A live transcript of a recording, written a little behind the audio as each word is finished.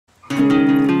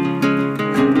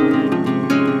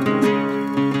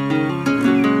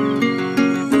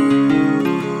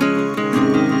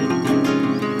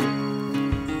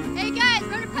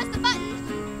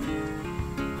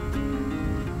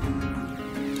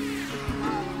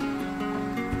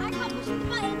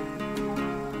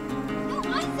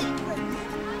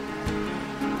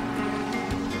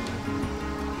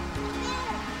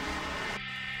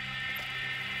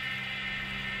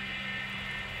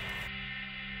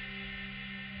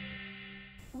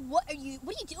What are you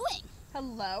doing?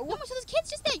 Hello? How much are those kids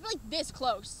just there? You're like this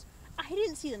close. I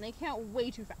didn't see them. They came out way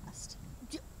too fast.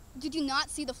 Did you not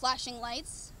see the flashing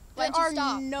lights? There Why'd you are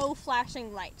stop? no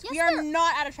flashing lights. Yes, we are there-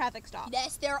 not at a traffic stop.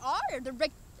 Yes, there are.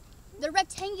 The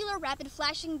rectangular rapid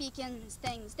flashing beacons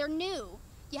things. They're new.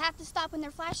 You have to stop when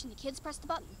they're flashing. The kids press the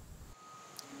button.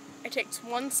 It takes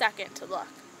 1 second to look.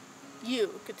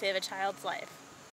 You could save a child's life.